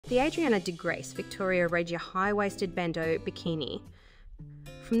The ADRIANA DEGREAS Regia High-Waisted Bandeau Bikini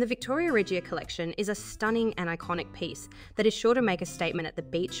from the Victoria Regia collection is a stunning and iconic piece that is sure to make a statement at the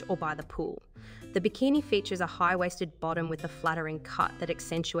beach or by the pool. The bikini features a high-waisted bottom with a flattering cut that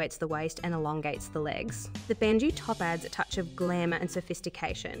accentuates the waist and elongates the legs. The bandeau top adds a touch of glamour and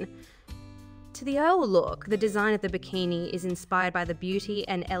sophistication. To the overall look, the design of the bikini is inspired by the beauty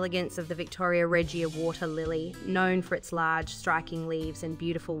and elegance of the Victoria Regia water lily, known for its large, striking leaves and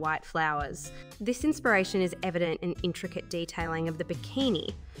beautiful white flowers. This inspiration is evident in intricate detailing of the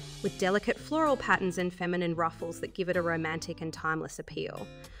bikini, with delicate floral patterns and feminine ruffles that give it a romantic and timeless appeal.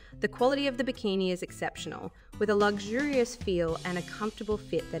 The quality of the bikini is exceptional, with a luxurious feel and a comfortable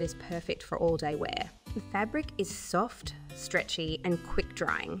fit that is perfect for all-day wear. The fabric is soft, stretchy, and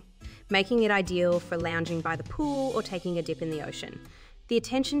quick-drying, making it ideal for lounging by the pool or taking a dip in the ocean. The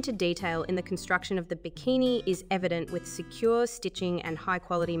attention to detail in the construction of the bikini is evident with secure stitching and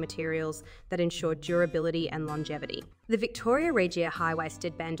high-quality materials that ensure durability and longevity. The Victoria Regia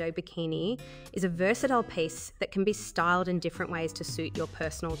High-Waisted Bandeau Bikini is a versatile piece that can be styled in different ways to suit your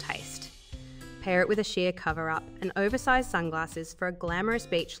personal taste. Pair it with a sheer cover-up and oversized sunglasses for a glamorous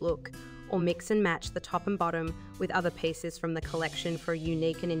beach look, or mix and match the top and bottom with other pieces from the collection for a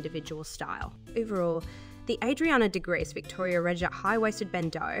unique and individual style. Overall, the ADRIANA DEGREAS Victoria Regia High-Waisted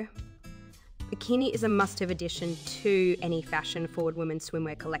Bandeau Bikini is a must-have addition to any fashion-forward women's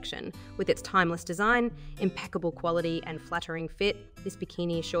swimwear collection. With its timeless design, impeccable quality and flattering fit, this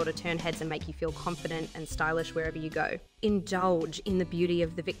bikini is sure to turn heads and make you feel confident and stylish wherever you go. Indulge in the beauty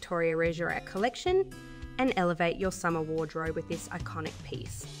of the Victoria Regia collection and elevate your summer wardrobe with this iconic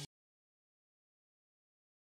piece.